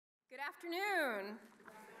afternoon.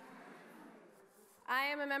 I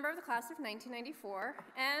am a member of the class of 1994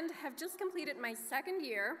 and have just completed my second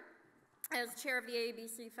year as chair of the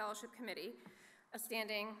AABC Fellowship Committee, a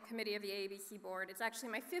standing committee of the AABC board. It's actually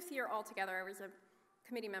my fifth year altogether. I was a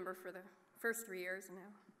committee member for the first 3 years, and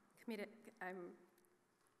now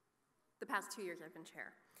the past 2 years I've been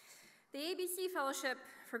chair. The AABC Fellowship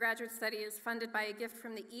for Graduate Study is funded by a gift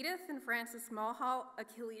from the Edith and Francis Mulhall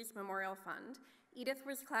Achilles Memorial Fund. Edith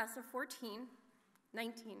was class of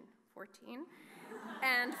 1914,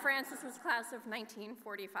 and Francis was class of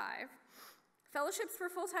 1945. Fellowships for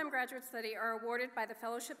full-time graduate study are awarded by the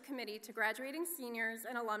Fellowship Committee to graduating seniors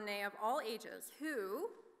and alumni of all ages who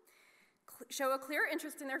show a clear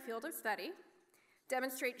interest in their field of study,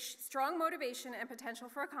 demonstrate strong motivation and potential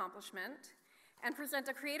for accomplishment, and present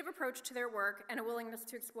a creative approach to their work and a willingness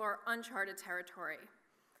to explore uncharted territory.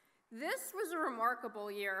 This was a remarkable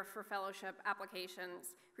year for fellowship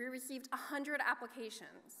applications. We received 100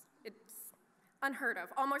 applications. It's unheard of.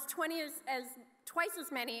 Almost twice as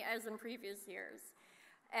many as in previous years.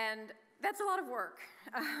 And that's a lot of work.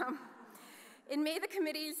 It made the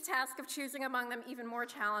committee's task of choosing among them even more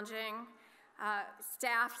challenging.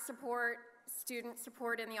 Staff support, student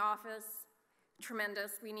support in the office,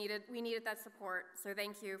 tremendous. We needed that support, so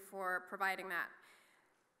thank you for providing that.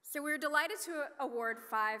 So we're delighted to award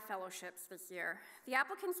 5 fellowships this year. The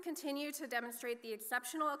applicants continue to demonstrate the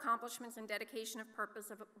exceptional accomplishments and dedication of purpose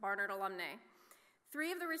of Barnard alumni.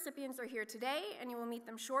 3 of the recipients are here today, and you will meet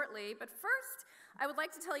them shortly, but first, I would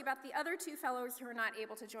like to tell you about the other 2 fellows who are not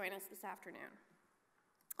able to join us this afternoon.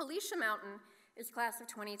 Alicia Mountain is class of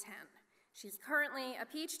 2010. She's currently a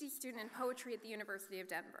PhD student in poetry at the University of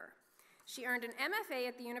Denver. She earned an MFA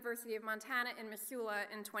at the University of Montana in Missoula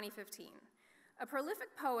in 2015. A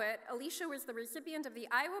prolific poet, Alicia was the recipient of the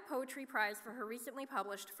Iowa Poetry Prize for her recently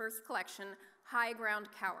published first collection, High Ground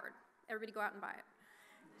Coward. Everybody go out and buy it.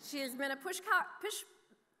 She has been a Pushcart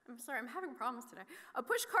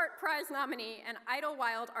Prize nominee and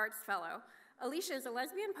Idlewild Arts Fellow. Alicia is a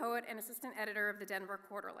lesbian poet and assistant editor of the Denver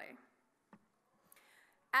Quarterly.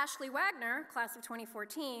 Ashley Wagner, class of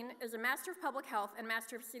 2014, is a Master of Public Health and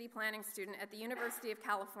Master of City Planning student at the University of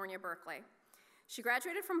California, Berkeley. She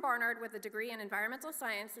graduated from Barnard with a degree in environmental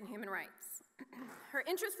science and human rights. Her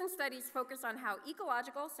interest in studies focus on how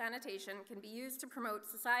ecological sanitation can be used to promote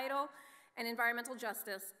societal and environmental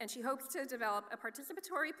justice, and she hopes to develop a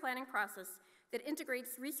participatory planning process that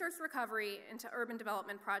integrates resource recovery into urban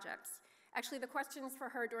development projects. Actually, the questions for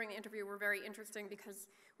her during the interview were very interesting because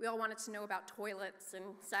we all wanted to know about toilets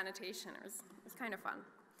and sanitation. It was kind of fun.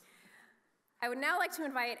 I would now like to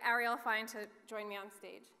invite Ariel Fine to join me on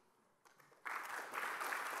stage.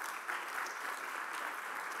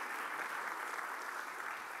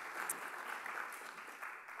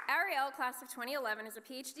 Ariel, class of 2011, is a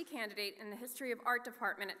PhD candidate in the History of Art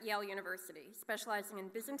department at Yale University, specializing in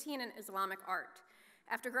Byzantine and Islamic art.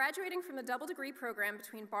 After graduating from the double degree program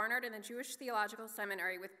between Barnard and the Jewish Theological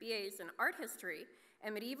Seminary with BAs in art history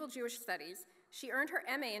and medieval Jewish studies, she earned her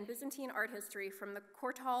MA in Byzantine art history from the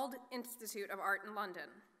Courtauld Institute of Art in London.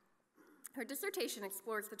 Her dissertation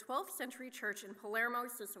explores the 12th century church in Palermo,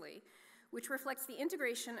 Sicily, which reflects the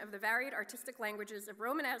integration of the varied artistic languages of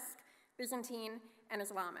Romanesque, Byzantine, and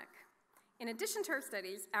Islamic. In addition to her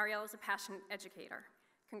studies, Ariel is a passionate educator.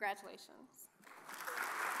 Congratulations.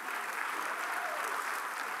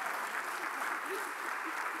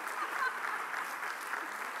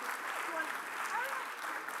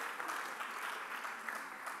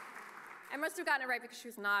 I must have gotten it right because she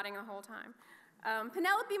was nodding the whole time.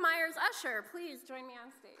 Penelope Myers-Usher, please join me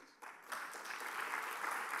on stage.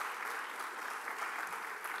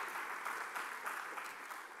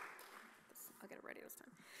 I'll get it ready this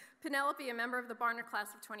time. Penelope, a member of the Barnard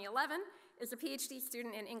class of 2011, is a PhD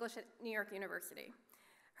student in English at New York University.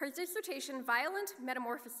 Her dissertation, Violent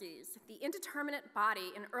Metamorphoses, the Indeterminate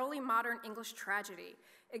Body in Early Modern English Tragedy,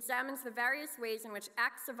 examines the various ways in which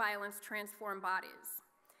acts of violence transform bodies.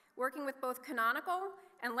 Working with both canonical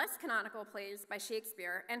and less canonical plays by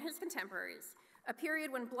Shakespeare and his contemporaries, a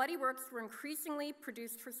period when bloody works were increasingly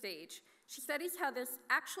produced for stage, she studies how this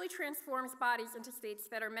actually transforms bodies into states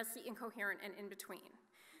that are messy, incoherent, and in between.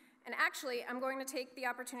 And actually, I'm going to take the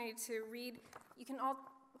opportunity to read, you can all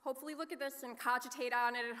hopefully look at this and cogitate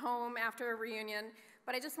on it at home after a reunion,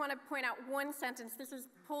 but I just want to point out one sentence. This is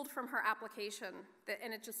pulled from her application,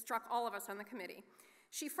 and it just struck all of us on the committee.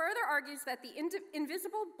 She further argues that the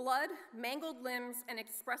invisible blood, mangled limbs, and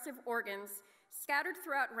expressive organs scattered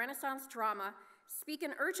throughout Renaissance drama speak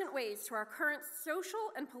in urgent ways to our current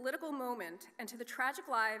social and political moment and to the tragic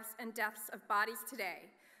lives and deaths of bodies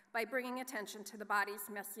today by bringing attention to the body's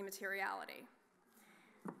messy materiality.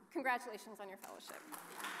 Congratulations on your fellowship.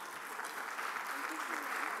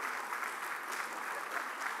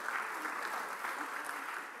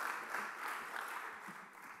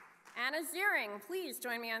 Anna Ziering, please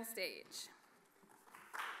join me on stage.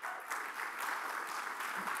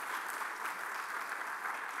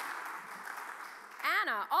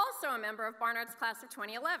 Anna, also a member of Barnard's class of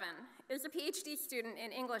 2011, is a PhD student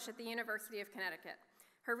in English at the University of Connecticut.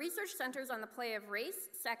 Her research centers on the play of race,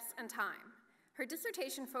 sex, and time. Her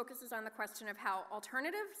dissertation focuses on the question of how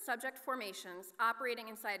alternative subject formations operating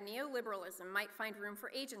inside neoliberalism might find room for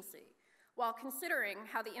agency, while considering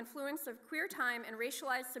how the influence of queer time and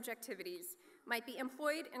racialized subjectivities might be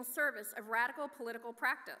employed in service of radical political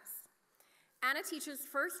practice. Anna teaches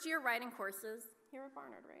first-year writing courses here at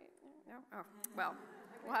Barnard, right? No? Oh, well,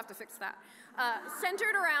 we'll have to fix that.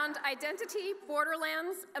 Centered around identity,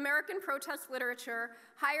 borderlands, American protest literature,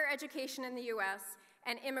 higher education in the US,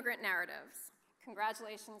 and immigrant narratives.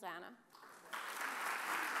 Congratulations, Anna.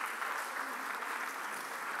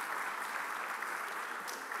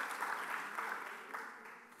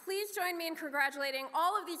 Please join me in congratulating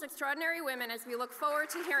all of these extraordinary women as we look forward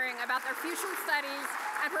to hearing about their future studies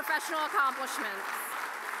and professional accomplishments.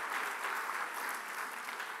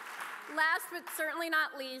 Last but certainly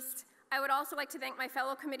not least, I would also like to thank my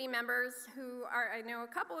fellow committee members who are, I know a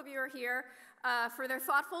couple of you are here, for their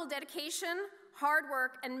thoughtful dedication, hard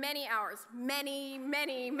work, and many hours, many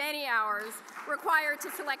hours required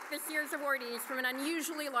to select this year's awardees from an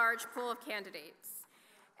unusually large pool of candidates.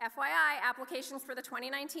 FYI, applications for the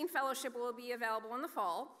 2019 fellowship will be available in the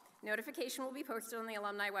fall. Notification will be posted on the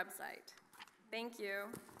alumni website. Thank you.